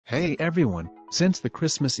Hey everyone, since the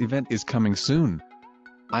Christmas event is coming soon,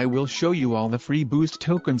 I will show you all the free boost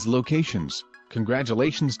tokens locations.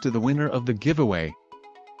 Congratulations to the winner of the giveaway.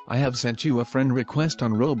 I have sent you a friend request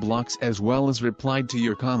on Roblox as well as replied to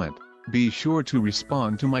your comment. Be sure to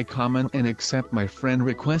respond to my comment and accept my friend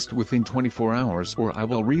request within 24 hours or I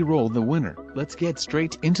will re-roll the winner. Let's get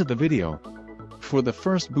straight into the video. For the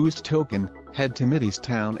first boost token, head to Middy's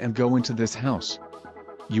town and go into this house.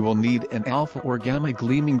 You will need an alpha or gamma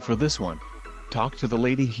gleaming for this one. Talk to the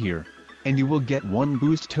lady here, and you will get one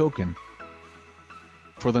boost token.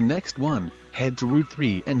 For the next one, head to Route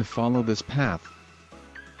 3 and follow this path.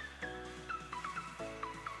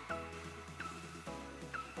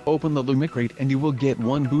 Open the Lumi crate and you will get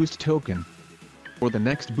one boost token. For the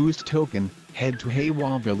next boost token, head to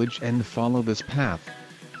Haywa village and follow this path.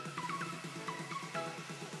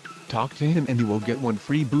 Talk to him and you will get one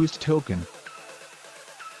free boost token.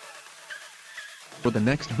 For the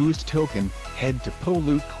next boost token, head to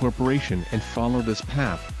Pollute Corporation and follow this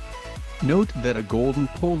path. Note that a golden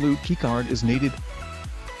Pollute keycard is needed.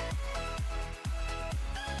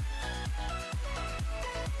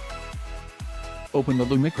 Open the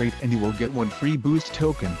Lumi crate and you will get one free boost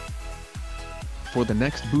token. For the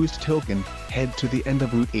next boost token, head to the end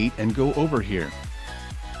of Route 8 and go over here.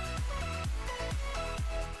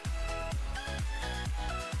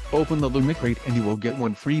 Open the Lumi crate and you will get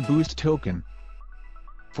one free boost token.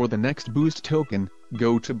 For the next boost token,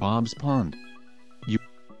 go to Bob's Pond. You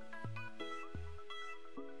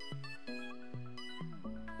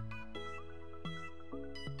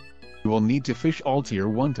will need to fish all tier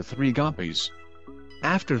 1 to 3 guppies.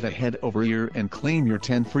 After that, head over here and claim your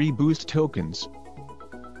 10 free boost tokens.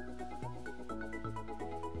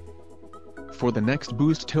 For the next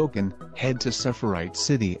boost token, head to Sephiroth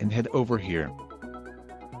City and head over here.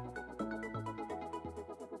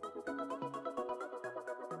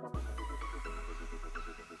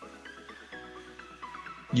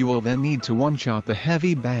 You will then need to one-shot the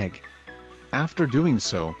heavy bag. After doing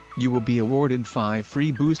so, you will be awarded 5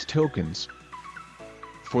 free boost tokens.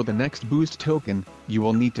 For the next boost token, you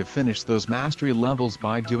will need to finish those mastery levels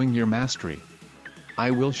by doing your mastery.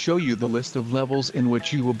 I will show you the list of levels in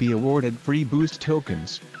which you will be awarded free boost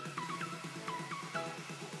tokens.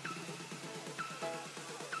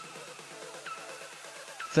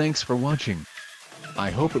 Thanks for watching. I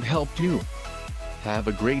hope it helped you. Have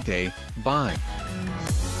a great day, bye.